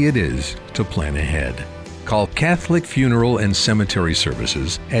easy it is to plan ahead. Call Catholic Funeral and Cemetery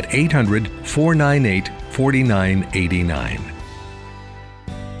Services at 800-498-4989.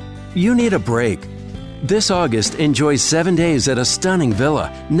 You need a break. This August, enjoy 7 days at a stunning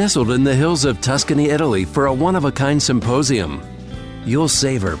villa nestled in the hills of Tuscany, Italy for a one-of-a-kind symposium. You'll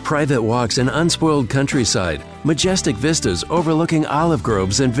savor private walks in unspoiled countryside, majestic vistas overlooking olive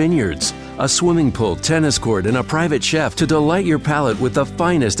groves and vineyards, a swimming pool, tennis court, and a private chef to delight your palate with the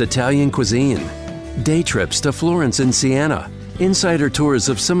finest Italian cuisine. Day trips to Florence and Siena, insider tours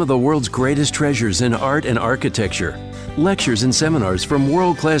of some of the world's greatest treasures in art and architecture, lectures and seminars from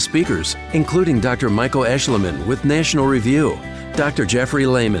world-class speakers, including Dr. Michael Eschliman with National Review, Dr. Jeffrey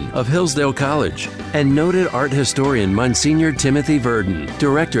Lehman of Hillsdale College, and noted art historian Monsignor Timothy Verdon,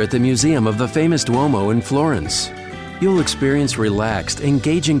 director at the Museum of the Famous Duomo in Florence. You'll experience relaxed,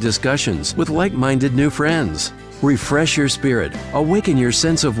 engaging discussions with like-minded new friends. Refresh your spirit, awaken your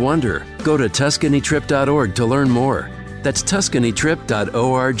sense of wonder. Go to TuscanyTrip.org to learn more. That's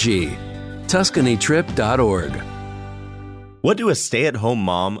TuscanyTrip.org. TuscanyTrip.org. What do a stay-at-home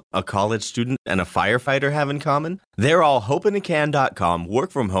mom, a college student, and a firefighter have in common? They're all HopeInACan.com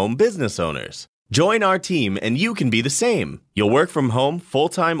work-from-home business owners. Join our team and you can be the same. You'll work from home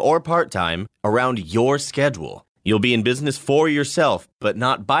full-time or part-time around your schedule. You'll be in business for yourself, but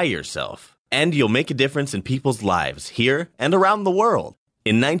not by yourself. And you'll make a difference in people's lives here and around the world.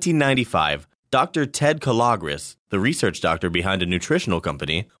 In 1995, Dr. Ted Kalogris, the research doctor behind a nutritional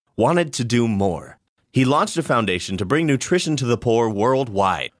company, wanted to do more. He launched a foundation to bring nutrition to the poor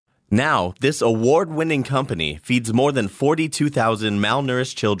worldwide. Now, this award-winning company feeds more than 42,000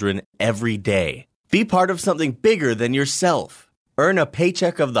 malnourished children every day. Be part of something bigger than yourself. Earn a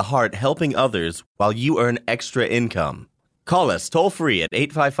paycheck of the heart helping others while you earn extra income. Call us toll-free at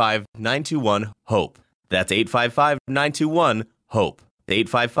 855-921-HOPE. That's 855-921-HOPE.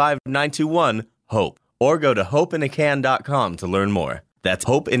 855-921-HOPE. Or go to HopeInACan.com to learn more. That's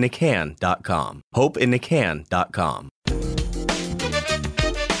HopeInACan.com. HopeInACan.com.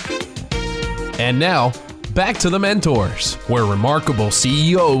 And now, back to the Mentors, where remarkable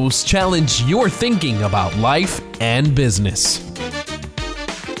CEOs challenge your thinking about life and business.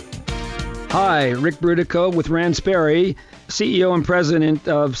 Hi, Rick Brudico with Rand Sperry, CEO and President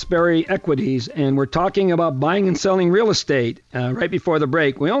of Sperry Equities, and we're talking about buying and selling real estate right before the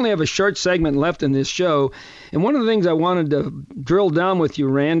break. We only have a short segment left in this show, and one of the things I wanted to drill down with you,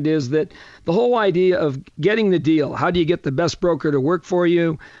 Rand, is that the whole idea of getting the deal. How do you get the best broker to work for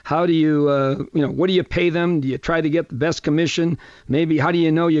you? How do you, what do you pay them? Do you try to get the best commission? Maybe how do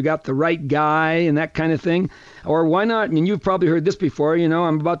you know you got the right guy and that kind of thing? Or why not? I mean, you've probably heard this before.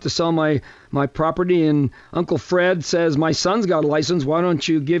 I'm about to sell my property, and Uncle Fred says, my son's got a license. Why don't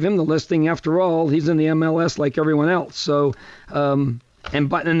you give him the listing? After all, he's in the MLS like everyone else. So, and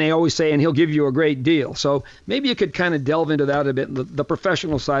they always say, and he'll give you a great deal. So maybe you could kind of delve into that a bit, the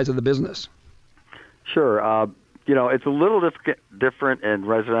professional side of the business. Sure. It's a little different in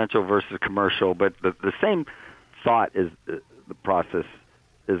residential versus commercial, but the same thought is the process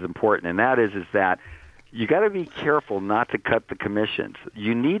is important, and that is that you got to be careful not to cut the commissions.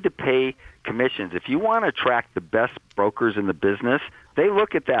 You need to pay commissions. If you want to attract the best brokers in the business, they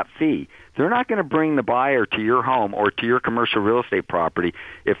look at that fee. They're not going to bring the buyer to your home or to your commercial real estate property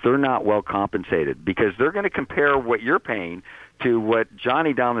if they're not well compensated, because they're going to compare what you're paying to what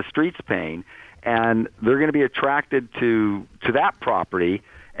Johnny down the street's paying, and they're going to be attracted to that property,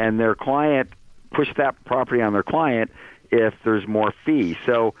 and their client push that property on their client if there's more fee.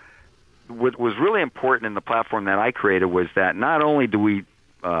 So what was really important in the platform that I created was that not only do we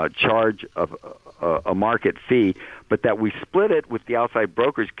charge a market fee, but that we split it with the outside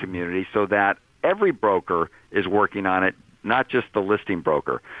brokerage community so that every broker is working on it, not just the listing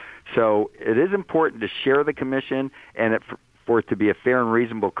broker. So it is important to share the commission and for it to be a fair and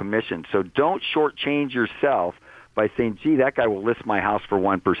reasonable commission. So don't shortchange yourself by saying, gee, that guy will list my house for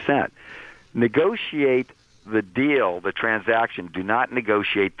 1%. Negotiate the deal, the transaction. Do not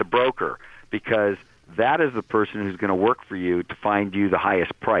negotiate the broker, because that is the person who's going to work for you to find you the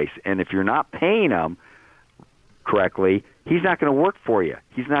highest price. And if you're not paying him correctly, he's not going to work for you.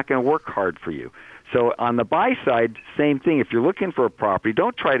 He's not going to work hard for you. So on the buy side, same thing. If you're looking for a property,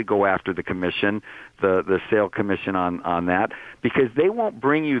 don't try to go after the commission, the sale commission on that, because they won't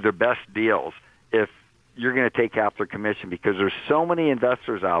bring you the best deals if you're going to take half their commission, because there's so many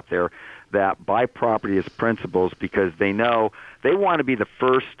investors out there that buy property as principals because they know they want to be the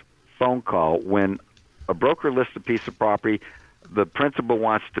first phone call. When a broker lists a piece of property, the principal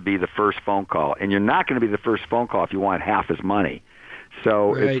wants to be the first phone call, and you're not going to be the first phone call if you want half his money.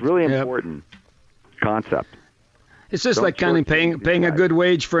 So right. It's really important concept. It's just like kind of paying a good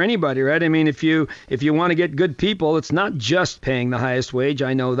wage for anybody, right? I mean, if you want to get good people, it's not just paying the highest wage.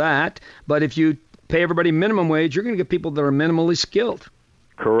 I know that, but if you pay everybody minimum wage, you're going to get people that are minimally skilled.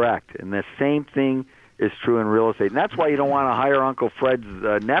 Correct, and the same thing is true in real estate, and that's why you don't want to hire Uncle Fred's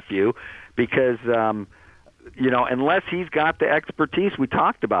nephew, because unless he's got the expertise we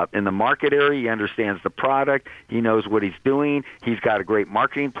talked about in the market area, he understands the product, he knows what he's doing, he's got a great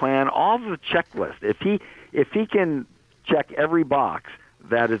marketing plan, all of the checklist. If he can check every box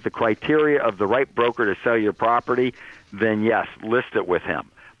that is the criteria of the right broker to sell your property, then yes, list it with him.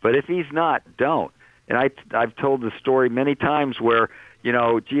 But if he's not, don't. And I've told the story many times where,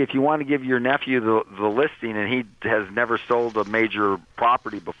 gee, if you want to give your nephew the listing and he has never sold a major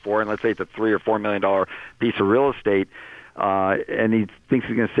property before, and let's say it's a $3 or $4 million piece of real estate, and he thinks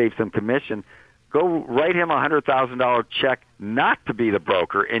he's going to save some commission, go write him a $100,000 check not to be the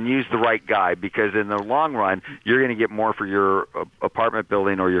broker and use the right guy, because in the long run, you're going to get more for your apartment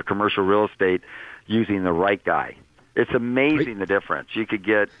building or your commercial real estate using the right guy. It's amazing the difference. You could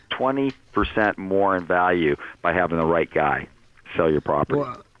get 20% more in value by having the right guy sell your property.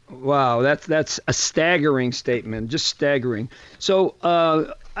 Wow, that's a staggering statement, just staggering. So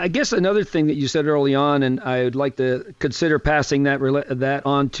I guess another thing that you said early on, and I would like to consider passing that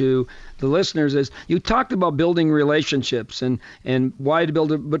on to the listeners, is you talked about building relationships and why to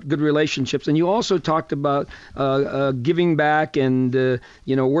build good relationships, and you also talked about giving back and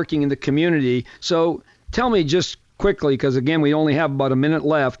working in the community. So tell me just quickly, because again we only have about a minute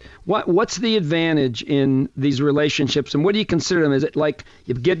left, what's the advantage in these relationships, and what do you consider them? Is it like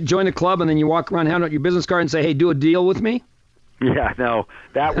you join a club and then you walk around, hand out your business card and say, hey, do a deal with me? Yeah, no,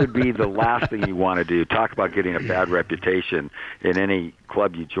 that would be the last thing you want to do. Talk about getting a bad reputation in any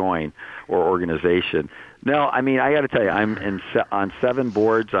club you join or organization. No, I mean, I got to tell you, I'm on 7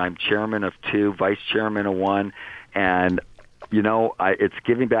 boards. I'm chairman of 2, vice chairman of 1, and it's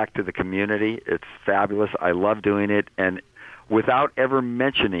giving back to the community. It's fabulous. I love doing it. And without ever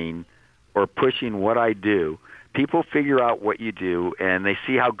mentioning or pushing what I do, people figure out what you do, and they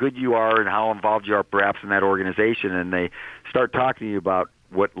see how good you are and how involved you are perhaps in that organization, and they start talking to you about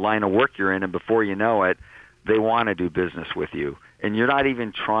what line of work you're in, and before you know it, they want to do business with you. And you're not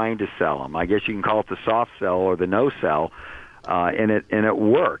even trying to sell them. I guess you can call it the soft sell or the no sell, and it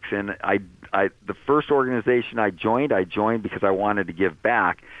works. And the first organization I joined because I wanted to give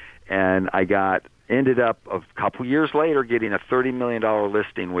back, and I ended up a couple years later getting a $30 million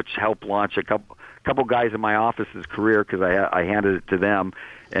listing, which helped launch a couple guys in my office's career, because I handed it to them,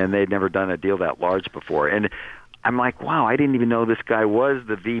 and they'd never done a deal that large before. And I'm like, wow, I didn't even know this guy was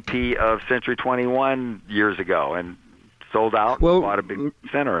the VP of Century 21 years ago, and sold out, and bought a big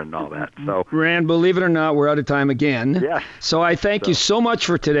center and all that. So, Rand, believe it or not, we're out of time again. Yes. So I thank you so much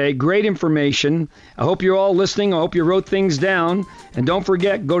for today. Great information. I hope you're all listening. I hope you wrote things down. And don't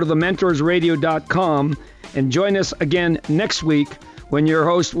forget, go to thementorsradio.com and join us again next week when your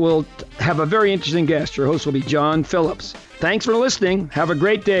host will have a very interesting guest. Your host will be John Phillips. Thanks for listening. Have a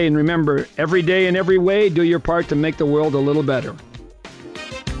great day. And remember, every day in every way, do your part to make the world a little better.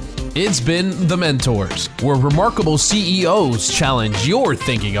 It's been The Mentors, where remarkable CEOs challenge your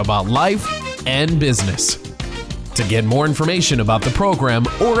thinking about life and business. To get more information about the program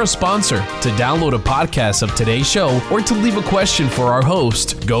or a sponsor, to download a podcast of today's show, or to leave a question for our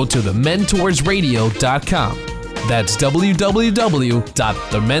host, go to thementorsradio.com. That's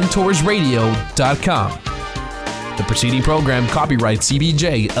www.thementorsradio.com. The preceding program, copyright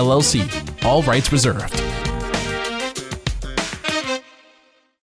CBJ, LLC. All rights reserved.